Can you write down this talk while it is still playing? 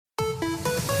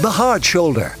The Hard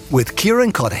Shoulder with Kieran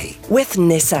with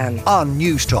Nissan on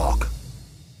News Talk.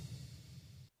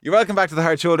 You're welcome back to The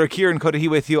Hard Shoulder. Kieran Cuddihy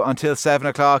with you until 7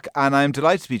 o'clock, and I'm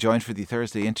delighted to be joined for the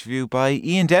Thursday interview by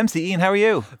Ian Dempsey. Ian, how are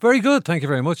you? Very good, thank you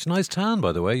very much. Nice tan,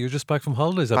 by the way. You're just back from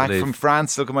holidays, I believe. Back from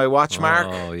France. Look at my watch mark.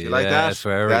 Oh, Do you like that? That's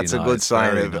nice, a good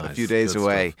sign of a few days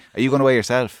away. Stuff. Are you going away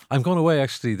yourself? I'm going away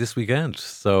actually this weekend,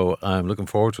 so I'm looking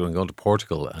forward to it. I'm going to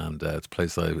Portugal, and it's a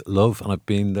place I love, and I've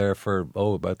been there for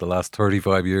about the last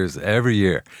 35 years every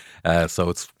year. So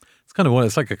it's kind of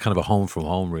it's like a kind of a home from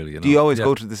home, really. Do you always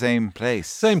go to the same place?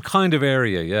 Same kind of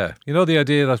area, yeah. You know the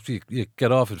idea that you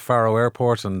get off at Faro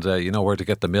Airport and you know where to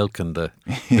get the milk and the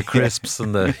crisps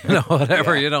and the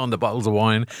whatever, and the bottles of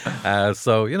wine.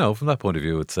 So from that point of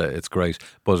view, it's great.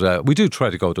 But we do try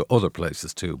to go to other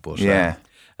places too. But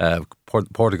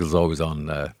Portugal's always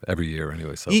on every year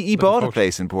anyway. So you bought a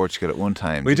place in Portugal at one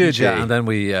time. We did, yeah, and then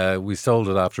we sold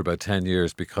it after about 10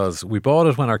 years because we bought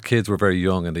it when our kids were very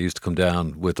young and they used to come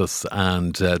down with us,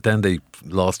 and then they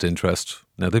lost interest.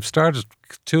 Now they've started.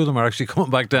 Two of them are actually coming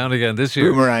back down again this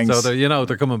year. Boomerangs. So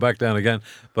they're coming back down again.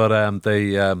 But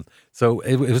so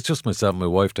it was just myself and my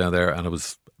wife down there, and it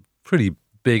was pretty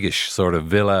biggish sort of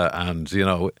villa, and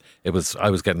I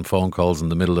was getting phone calls in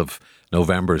the middle of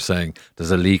November saying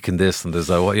there's a leak in this and there's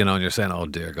and you're saying, oh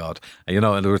dear God,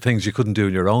 and there were things you couldn't do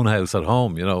in your own house at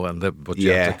home, but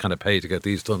you have to kind of pay to get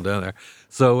these done down there.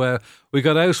 So we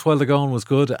got out while the going was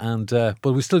good, and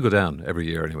but we still go down every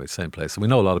year anyway, same place. And we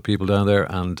know a lot of people down there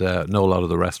and know a lot of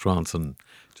the restaurants, and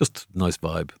just nice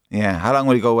vibe. Yeah. How long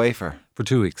will you go away for? For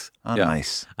 2 weeks. Oh, yeah.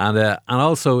 Nice. And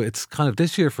also it's kind of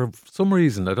this year, for some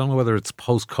reason, I don't know whether it's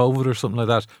post-COVID or something like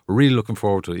that, we're really looking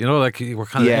forward to it. Like we're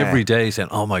kind of every day saying,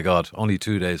 oh my God, only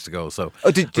 2 days to go. So,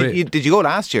 did you go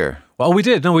last year? Well, we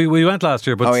did. No, we went last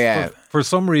year, but for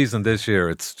some reason this year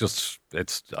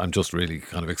I'm just really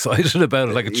kind of excited about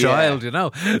it, like a child,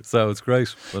 So it's great.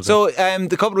 So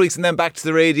the couple of weeks and then back to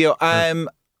the radio.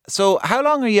 So how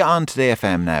long are you on Today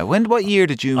FM now? What year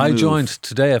did you move? I joined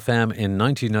Today FM in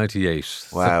 1998,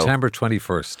 wow. September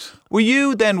 21st. Were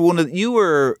you then you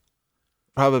were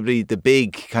probably the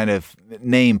big kind of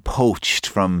name poached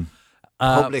from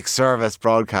public service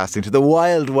broadcasting to the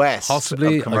Wild West?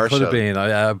 Possibly, of commercial. I could have been.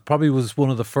 I probably was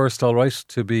one of the first, all right,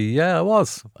 to be. Yeah, I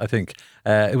was, I think.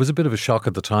 It was a bit of a shock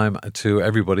at the time to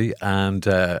everybody, and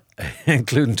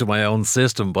including to my own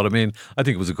system. But I mean, I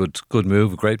think it was a good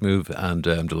move, a great move, and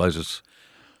I'm delighted.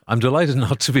 I'm delighted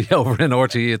not to be over in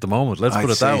RTE at the moment. Let's put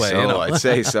it that way. I'd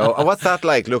say so. What's that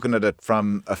like, looking at it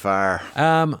from afar?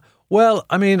 Well,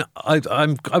 I mean,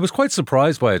 I was quite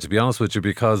surprised by it, to be honest with you,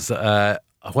 because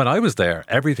when I was there,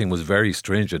 everything was very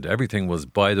stringent. Everything was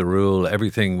by the rule.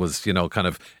 Everything was, kind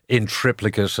of in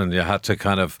triplicate, and you had to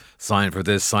kind of sign for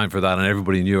this, sign for that, and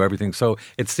everybody knew everything. So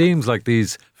it seems like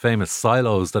these famous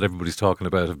silos that everybody's talking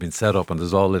about have been set up, and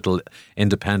there's all little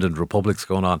independent republics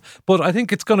going on. But I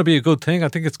think it's going to be a good thing. I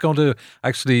think it's going to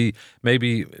actually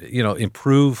maybe,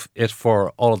 improve it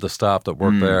for all of the staff that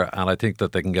work there, and I think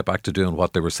that they can get back to doing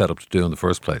what they were set up to do in the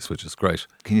first place, which is great.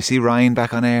 Can you see Ryan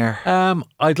back on air?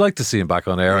 I'd like to see him back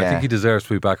on air. Yeah. I think he deserves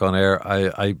to be back on air.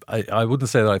 I wouldn't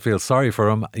say that I feel sorry for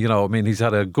him. I mean, he's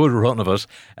had a good run of it,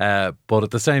 but at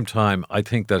the same time, I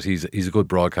think that he's a good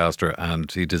broadcaster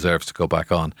and he deserves to go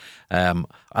back on. And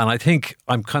I think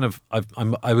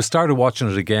I was started watching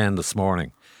it again this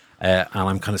morning. And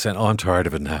I'm kind of saying, I'm tired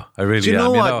of it now. I really am. Do you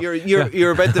know what?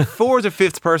 You're about the fourth or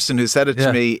fifth person who said it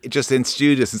to me just in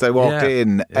studio since I walked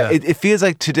in. Yeah. It feels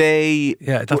like today...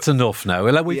 Yeah, that's enough now.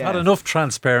 We've had enough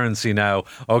transparency now.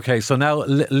 Okay, so now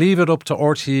leave it up to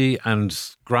RTE and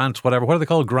Grant, whatever. What are they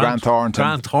called? Grant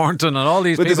Thornton and all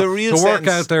these people to work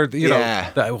out their,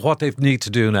 what they need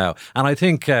to do now. And I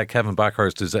think Kevin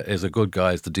Backhurst is a good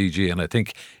guy as the DG, and I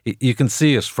think you can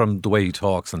see it from the way he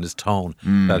talks and his tone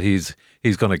that he's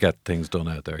going to get things done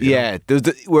out there.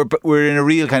 We're in a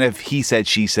real kind of he said,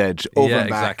 she said over and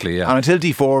back. Exactly, yeah. And until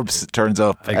Dee Forbes turns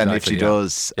up, and if she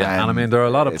does. Yeah. And I mean, there are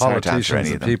a lot of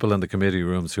politicians and people in the committee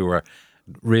rooms who are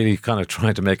really kind of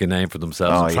trying to make a name for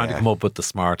themselves and trying to come up with the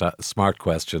smart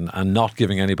question and not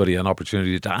giving anybody an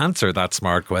opportunity to answer that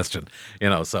smart question.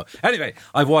 So anyway,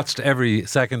 I've watched every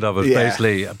second of it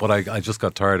basically, but I just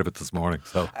got tired of it this morning.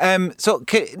 So in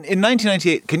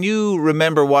 1998, can you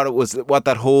remember what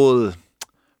that whole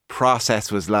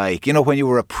process was like? When you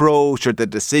were approached, or the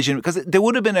decision, because there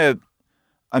would have been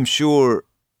I'm sure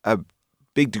a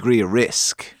big degree of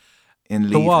risk in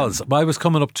leaving. There was. I was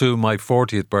coming up to my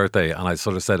 40th birthday, and I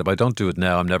sort of said, if I don't do it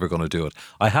now, I'm never going to do it.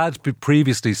 I had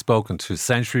previously spoken to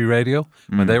Century Radio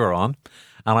when they were on,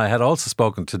 and I had also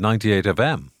spoken to 98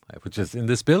 FM, which is in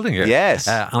this building here. Yes.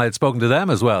 And I had spoken to them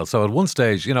as well. So at one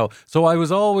stage, so I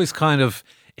was always kind of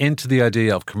into the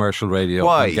idea of commercial radio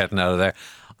Why? and getting out of there.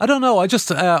 I don't know. I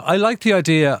just I like the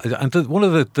idea, and one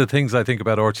of the things I think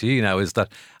about RTE now is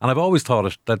that, and I've always thought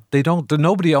it, that that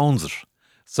nobody owns it.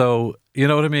 So you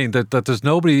know what I mean. That there's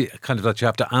nobody kind of that you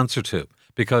have to answer to,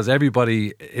 because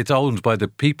everybody, it's owned by the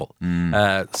people.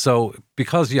 So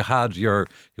because you had your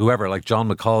whoever like John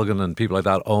McColgan and people like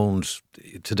that owned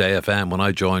Today FM when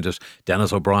I joined it.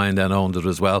 Dennis O'Brien then owned it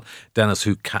as well. Dennis,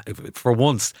 who for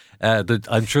once,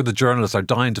 I'm sure the journalists are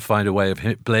dying to find a way of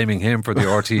blaming him for the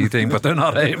RTE thing, but they're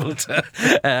not able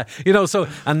to. So,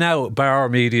 and now Bauer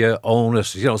Media own it.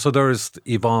 So there's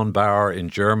Yvonne Bauer in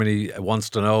Germany wants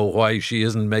to know why she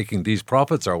isn't making these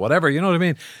profits or whatever. You know what I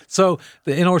mean? So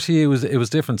in RTE it was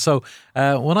different. So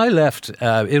when I left,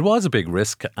 it was a big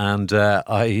risk, and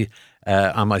I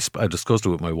discussed it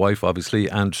with my wife, obviously,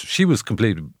 and she was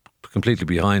completely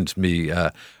behind me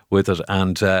with it.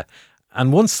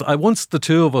 And once the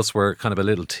two of us were kind of a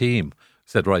little team,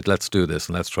 said, right, let's do this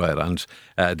and let's try it. And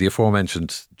the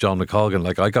aforementioned John McColgan,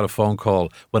 like I got a phone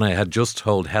call when I had just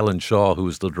told Helen Shaw, who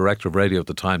was the director of radio at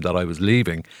the time, that I was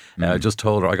leaving. I just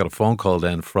told her, I got a phone call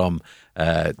then from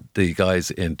the guys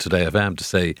in Today FM to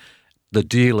say, the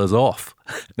deal is off.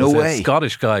 No way. A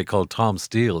Scottish guy called Tom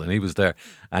Steele, and he was there,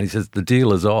 and he says, the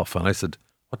deal is off. And I said,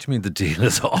 what do you mean the deal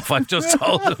is off? I've just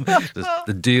told him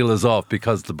the deal is off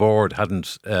because the board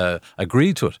hadn't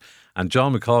agreed to it. And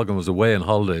John McColgan was away on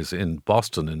holidays in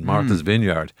Boston in Martha's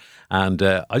Vineyard. And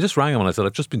I just rang him and I said,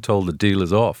 I've just been told the deal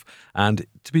is off. And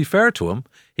to be fair to him,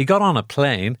 he got on a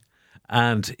plane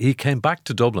and he came back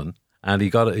to Dublin. And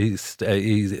he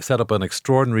set up an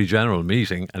extraordinary general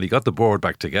meeting, and he got the board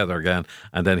back together again.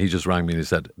 And then he just rang me and he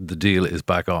said, "The deal is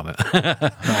back on it."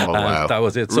 Oh wow, that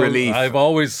was it. So relief. I've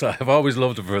always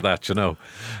loved it for that,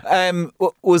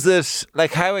 Was it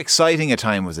like, how exciting a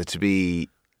time was it to be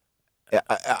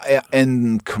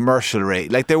in commercial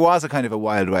radio? Like, there was a kind of a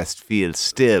Wild West feel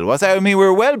still, was there? I mean, we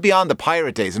were well beyond the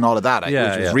pirate days and all of that, which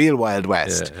was real Wild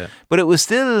West. Yeah. But it was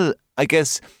still, I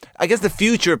guess the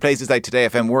future of places like Today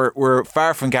FM were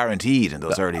far from guaranteed in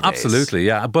those early days. Absolutely,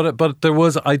 yeah. But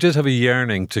I did have a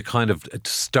yearning to kind of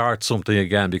start something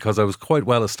again, because I was quite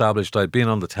well established. I'd been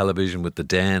on the television with The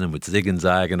Den and with Zig and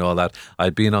Zag and all that.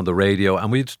 I'd been on the radio,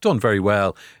 and we'd done very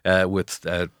well with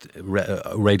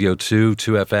Radio 2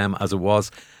 FM as it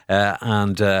was. But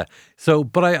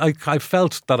I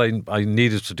felt that I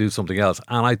needed to do something else,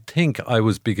 and I think I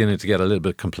was beginning to get a little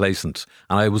bit complacent,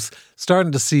 and I was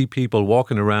starting to see people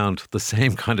walking around the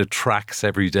same kind of tracks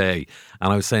every day,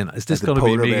 and I was saying, is this going to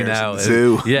be me now?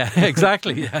 Yeah,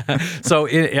 exactly. Yeah. So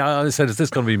I said, is this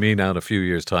going to be me now in a few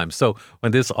years' time? So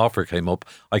when this offer came up,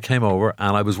 I came over,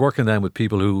 and I was working then with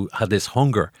people who had this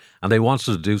hunger, and they wanted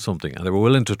to do something, and they were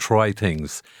willing to try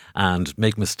things and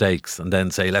make mistakes, and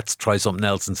then say, let's try something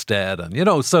else instead. And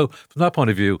so from that point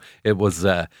of view, it was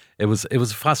a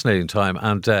fascinating time,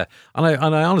 and I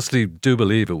honestly do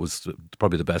believe it was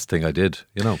probably the best thing I did.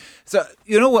 So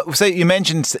what? So you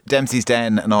mentioned Dempsey's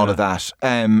Den and all of that,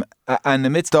 and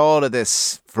amidst all of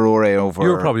this furore over, you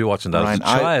were probably watching that as a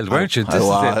child, weren't you?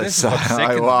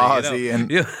 I was, Ian.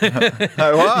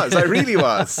 I was. I really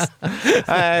was.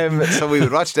 So we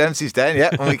would watch Dempsey's Den,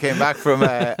 when we came back from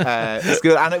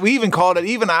school, and we even called it,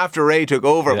 even after Ray took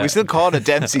over, we still called it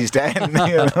Dempsey's Den.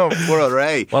 Poor old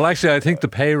Ray. Well, actually, I think the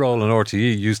payroll in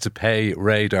RTE used to pay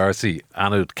Ray D'Arcy,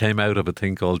 and it came out of a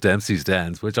thing called Dempsey's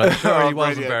Dens, which I'm sure he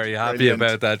wasn't very happy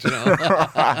about that.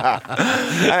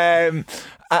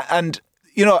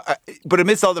 But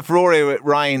amidst all the furore with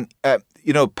Ryan,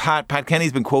 Pat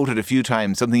Kenny's been quoted a few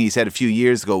times, something he said a few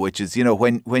years ago, which is,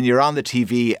 when you're on the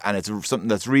TV and it's something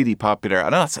that's really popular, I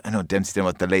know Dempsey did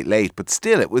with the Late, but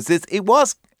still it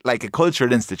was like a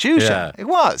cultural institution. Yeah. It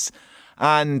was.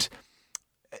 And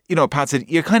Pat said,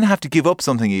 you kind of have to give up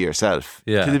something of yourself.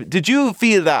 Yeah. Did you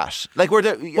feel that? Let's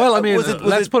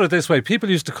put it this way. People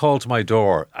used to call to my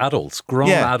door, grown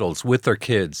adults with their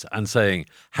kids, and saying,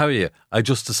 how are you? I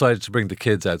just decided to bring the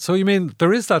kids out. So you mean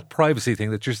there is that privacy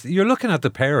thing that you're looking at the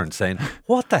parents saying,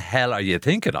 what the hell are you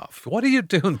thinking of? What are you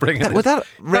doing bringing it? Well, that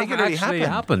regularly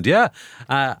happened, yeah.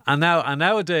 And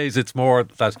nowadays it's more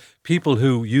that people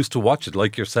who used to watch it,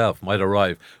 like yourself, might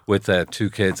arrive with two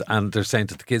kids, and they're saying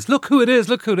to the kids, look who it is,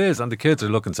 and the kids are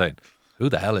looking saying, who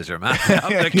the hell is your man? I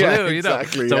haven't a clue,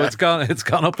 exactly, So it's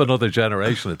gone up another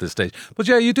generation at this stage. But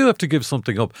yeah, you do have to give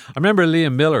something up. I remember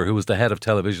Liam Miller, who was the head of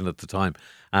television at the time,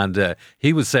 and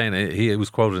he was saying, he was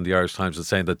quoted in the Irish Times as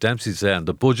saying that Dempsey's Den,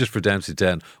 the budget for Dempsey's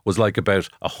Den was like about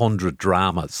 100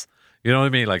 dramas. You know what I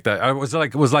mean? Like that. It was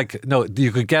like no,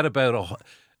 you could get about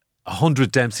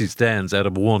 100 Dempsey's Dens out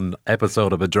of one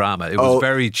episode of a drama. It was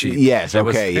very cheap. Yes,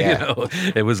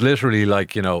 it was literally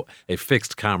like, a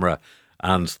fixed camera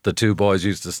and the two boys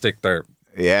used to stick their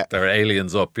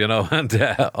aliens up, and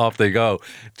off they go.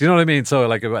 Do you know what I mean? So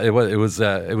like it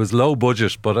was low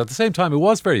budget, but at the same time it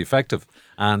was very effective,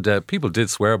 and people did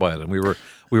swear by it, and we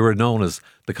were known as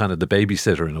the kind of the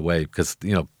babysitter in a way, because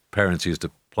parents used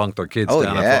to plonk their kids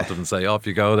down in front of them and say, off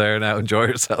you go there now, enjoy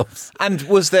yourselves. And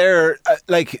was there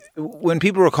like when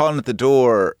people were calling at the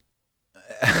door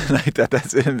like that?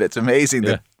 It's amazing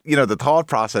that the thought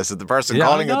process of the person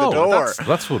calling at the door.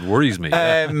 That's what worries me.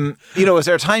 Was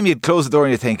there a time you'd close the door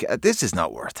and you think, this is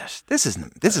not worth it? This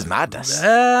is madness.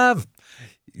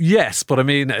 Yes, but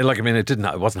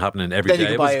it wasn't happening every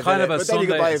day. It was kind of a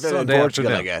Sunday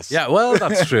afternoon, I guess. Yeah, well,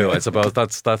 that's true. I suppose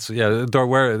that's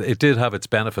it did have its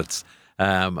benefits,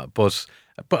 but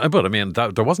I mean,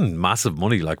 there wasn't massive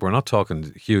money. Like, we're not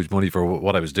talking huge money for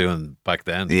what I was doing back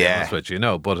then. To be honest with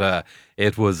you, but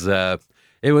it was.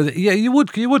 You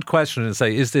would question and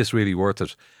say, is this really worth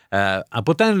it?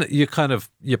 But then you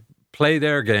play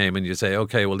their game and you say,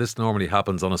 okay, well, this normally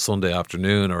happens on a Sunday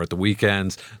afternoon or at the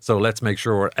weekends, so let's make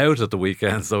sure we're out at the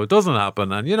weekends so it doesn't happen.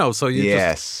 And so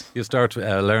you start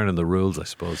learning the rules, I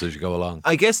suppose, as you go along.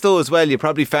 I guess though as well, you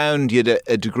probably found you had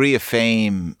a degree of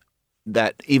fame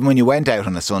that even when you went out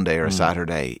on a Sunday or a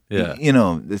Saturday,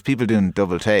 there's people doing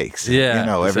double takes.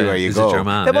 Everywhere you go. Your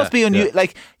man? That must be unusual.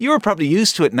 Like, you were probably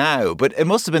used to it now, but it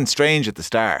must have been strange at the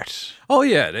start. Oh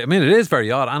yeah, I mean, it is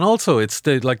very odd, and also it's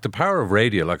the power of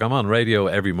radio. Like, I'm on radio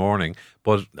every morning,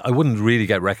 but I wouldn't really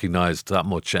get recognised that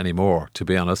much anymore, to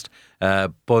be honest.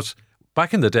 But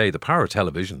back in the day, the power of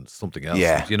television is something else.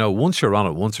 Yeah. Once you're on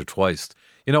it once or twice.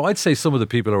 I'd say some of the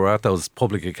people who are at those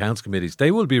public accounts committees,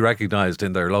 they will be recognised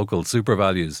in their local super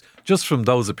values just from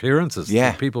those appearances.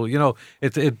 Yeah. People,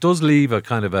 it does leave a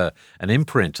kind of an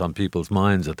imprint on people's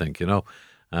minds, I think, And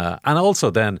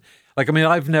also then,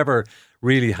 I've never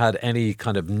really had any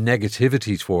kind of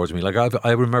negativity towards me. Like,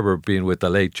 I remember being with the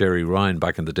late Jerry Ryan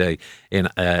back in the day in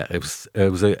it was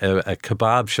a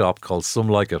kebab shop called Some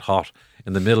Like It Hot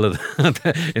in the middle of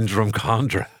in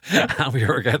Drumcondra, and we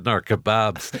were getting our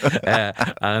kebabs.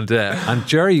 And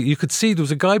Jerry, you could see there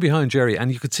was a guy behind Jerry,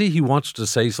 and you could see he wanted to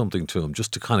say something to him,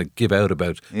 just to kind of give out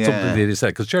about something that he said,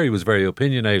 because Jerry was very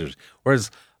opinionated, whereas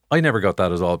I never got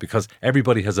that at all, because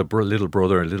everybody has a little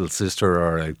brother, a little sister,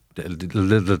 or a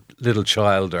little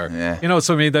child, or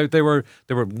So I mean, they were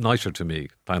nicer to me,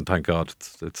 and thank God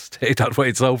it's stayed that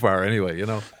way so far. Anyway,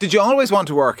 Did you always want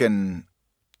to work in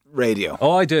radio?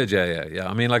 Oh, I did, yeah.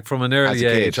 I mean, like, from an early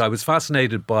age, I was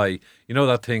fascinated by,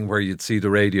 that thing where you'd see the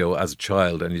radio as a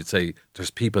child and you'd say,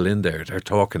 there's people in there, they're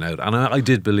talking out. And I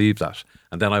did believe that.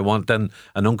 And then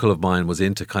an uncle of mine was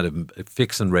into kind of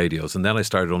fixing radios. And then I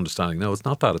started understanding, no, it's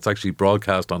not that. It's actually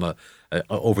broadcast on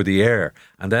over the air.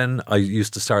 And then I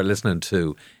used to start listening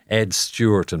to Ed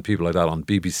Stewart and people like that on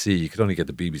BBC. You could only get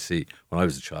the BBC when I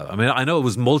was a child. I mean, I know it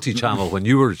was multi-channel when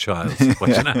you were a child,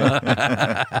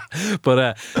 but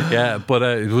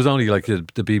it was only like the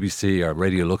BBC or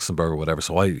Radio Luxembourg or whatever.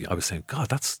 So I was saying, God,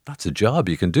 that's a job.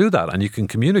 You can do that, and you can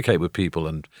communicate with people.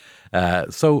 And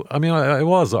so, I mean, I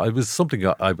was something.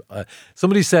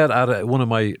 Somebody said at one of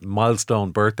my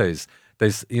milestone birthdays,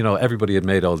 everybody had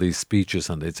made all these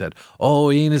speeches, and they'd said,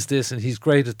 oh, Ian is this, and he's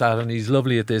great at that, and he's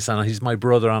lovely at this, and he's my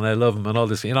brother, and I love him, and all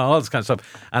this, all this kind of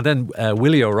stuff. And then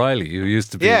Willie O'Reilly, who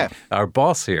used to be our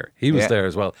boss here, he was there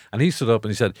as well, and he stood up and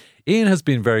he said, Ian has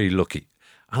been very lucky.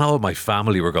 And all of my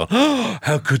family were going, oh,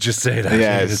 how could you say that?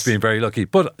 Yes. He's been very lucky.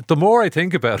 But the more I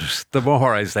think about it, the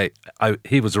more I say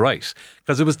he was right.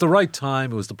 Because it was the right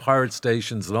time. It was the pirate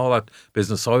stations and all that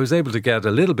business. So I was able to get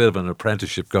a little bit of an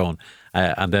apprenticeship going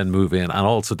and then move in. And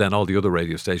also then all the other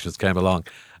radio stations came along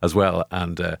as well.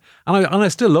 And I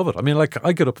still love it. I mean, like,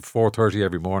 I get up at 4:30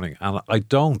 every morning and I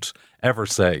don't ever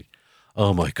say,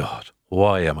 oh my God,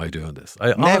 why am I doing this?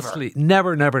 I honestly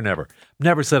never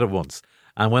said it once.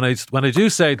 And when I do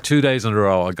say it 2 days in a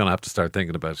row, I'm going to have to start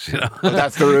thinking about it. Well,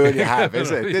 that's the rule you have,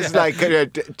 isn't it? This is like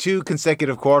 2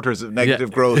 consecutive quarters of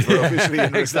negative growth. We're officially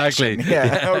in Exactly.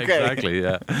 Yeah, okay. Exactly,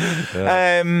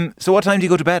 yeah. So what time do you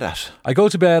go to bed at? I go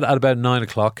to bed at about 9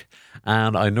 o'clock.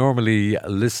 And I normally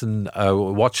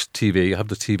watch TV. I have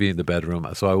the TV in the bedroom.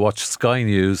 So I watch Sky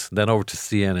News, then over to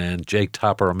CNN, Jake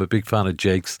Tapper. I'm a big fan of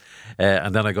Jake's.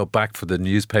 And then I go back for the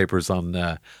newspapers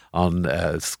on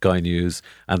Sky News.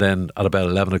 And then at about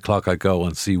 11 o'clock, I go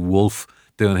and see Wolf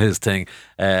doing his thing.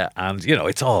 And,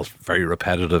 it's all very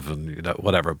repetitive and,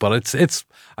 whatever. But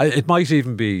it might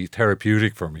even be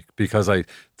therapeutic for me, because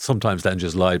sometimes then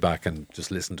just lie back and just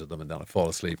listen to them, and then I fall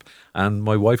asleep. And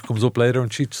my wife comes up later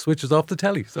and she switches off the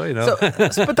telly. So, you know.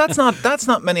 But that's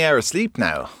not many hours sleep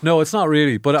now. No, it's not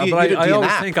really. But Do you I always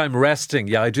nap? think I'm resting.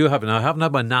 Yeah, I do have. I haven't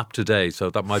had my nap today, so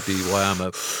that might be why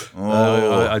I'm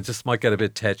I just might get a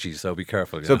bit tetchy, so be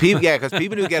careful. So people, because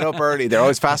people who get up early, they're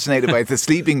always fascinated by the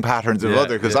sleeping patterns of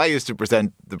others. Because I used to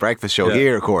present the breakfast show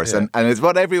here, of course, and it's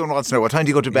what everyone wants to know. What time do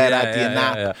you go to bed at? Do you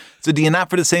nap? Yeah. So do you nap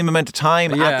for the same amount of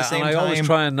time at the same and I time? always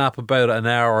try and nap about an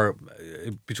hour,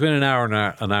 between an hour and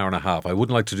an hour and a half. I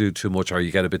wouldn't like to do too much, or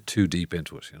you get a bit too deep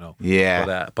into it, you know.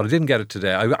 Yeah. But I didn't get it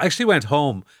today. I actually went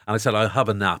home and I said I'll have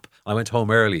a nap. I went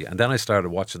home early, and then I started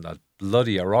watching that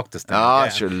bloody Oireachtas thing. Oh,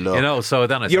 again. sure, look. You know, so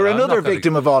then I You're said, another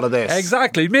victim of all of this.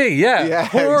 Exactly, me, yeah.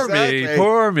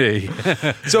 Poor me.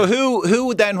 So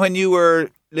who then, when you were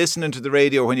listening to the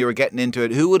radio, when you were getting into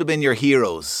it, who would have been your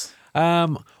heroes?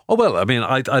 Well, I mean,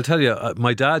 I'll tell you,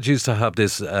 my dad used to have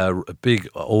this big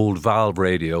old valve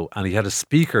radio, and he had a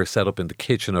speaker set up in the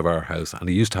kitchen of our house, and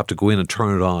he used to have to go in and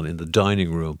turn it on in the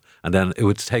dining room, and then it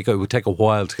would take a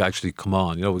while to actually come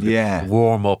on, you know,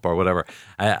 warm up or whatever.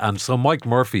 And so Mike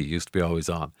Murphy used to be always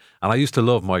on, and I used to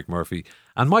love Mike Murphy.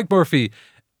 And Mike Murphy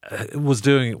was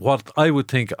doing what I would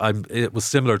think it was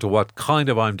similar to what kind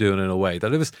of I'm doing in a way,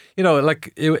 that it was, you know,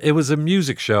 like it was a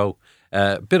music show,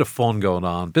 bit of fun going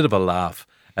on, bit of a laugh.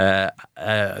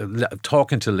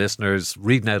 Talking to listeners,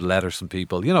 reading out letters from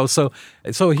people, you know, so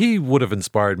he would have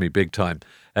inspired me big time.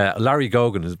 Larry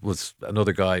Gogan was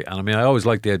another guy, and I mean, I always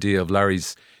liked the idea of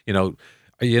Larry's, you know,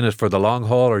 are you in it for the long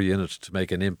haul, or are you in it to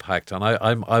make an impact? And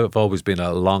I've always been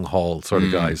a long haul sort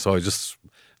of guy, so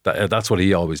that's what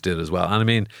he always did as well. And I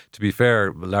mean, to be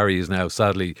fair, Larry is now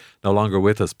sadly no longer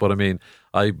with us, but I mean,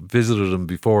 I visited him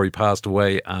before he passed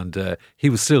away, and he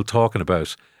was still talking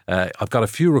about, I've got a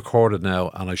few recorded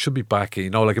now, and I should be back. You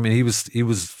know, like, I mean, he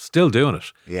was still doing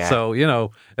it. Yeah. So, you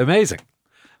know, amazing,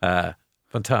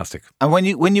 fantastic. And when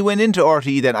you went into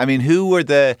RTE, then, I mean, who was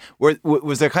there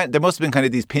there must have been kind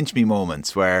of these pinch me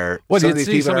moments where some of these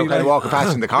people are kind of walking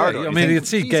past in the corridor. Yeah, I mean, you'd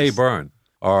see Gay Byrne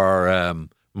or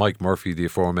Mike Murphy, the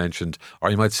aforementioned, or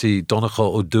you might see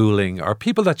Donegal O'Dooling, or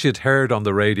people that you'd heard on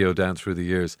the radio down through the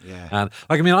years. Yeah. And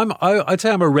like, I mean, I'd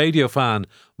say I'm a radio fan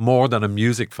more than a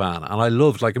music fan. And I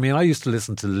loved, like, I mean, I used to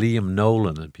listen to Liam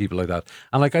Nolan and people like that.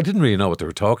 And like, I didn't really know what they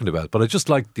were talking about, but I just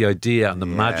liked the idea and the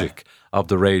magic of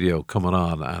the radio coming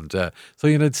on. And so,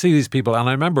 you know, I'd see these people. And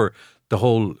I remember the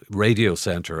whole radio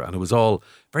centre, and it was all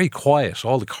very quiet,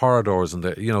 all the corridors and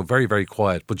you know, very, very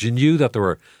quiet. But you knew that there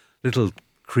were little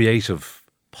creative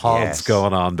pods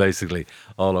going on basically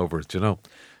all over it, you know.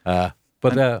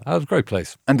 But that was a great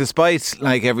place. And despite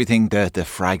like everything, the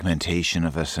fragmentation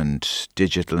of it and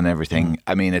digital and everything,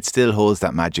 I mean, it still holds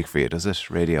that magic for you, does it,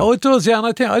 radio? Oh, it does, yeah. And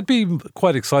I think I'd be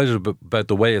quite excited about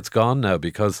the way it's gone now,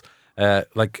 because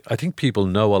like, I think people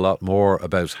know a lot more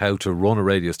about how to run a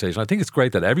radio station. I think it's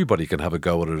great that everybody can have a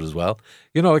go at it as well.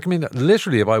 You know, like, I mean,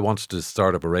 literally, if I wanted to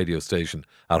start up a radio station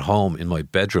at home in my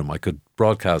bedroom, I could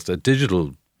broadcast a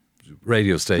digital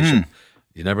radio station.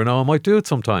 You never know, I might do it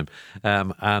sometime,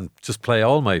 and just play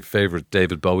all my favourite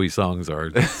David Bowie songs or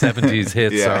 70s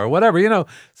hits or whatever, you know.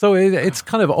 So it's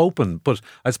kind of open, but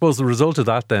I suppose the result of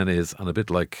that then is, and a bit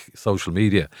like social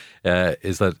media,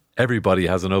 is that everybody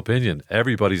has an opinion,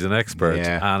 everybody's an expert,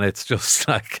 and it's just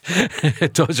like,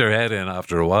 it does your head in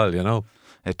after a while, you know.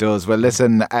 It does. Well,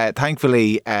 listen,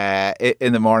 thankfully,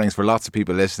 in the mornings for lots of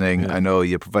people listening, I know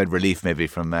you provide relief maybe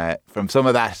from some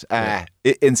of that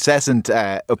incessant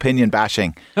opinion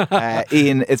bashing.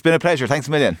 Ian, it's been a pleasure. Thanks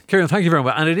a million. Kieran, thank you very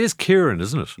much. And it is Kieran,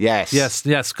 isn't it? Yes. Yes,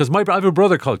 because I have a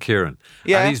brother called Kieran.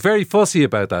 Yeah. And he's very fussy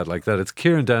about that, like that. It's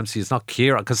Kieran Dempsey, it's not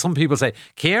Kieran, because some people say,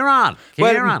 Kieran.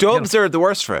 Well, dubs are the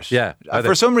worst for it. Yeah.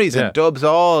 For some reason, dubs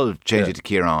all change it to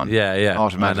Kieran. Yeah.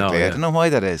 Automatically. I don't know why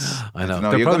that is. I know.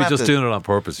 They're probably just doing it on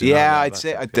purpose. Yeah, I'd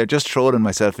say they're just trolling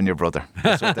myself and your brother.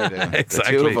 That's what they're doing.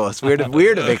 Exactly. The two of us. We're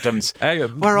the victims.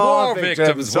 We're all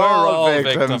victims. We're all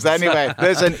victims. Anyway,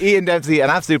 listen, Ian Dempsey, an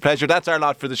absolute pleasure. That's our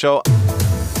lot for the show.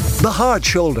 The Hard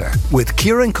Shoulder with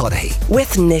Kieran Cuddihy.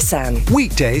 With Nissan.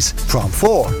 Weekdays from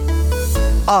 4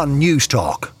 on News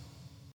Talk.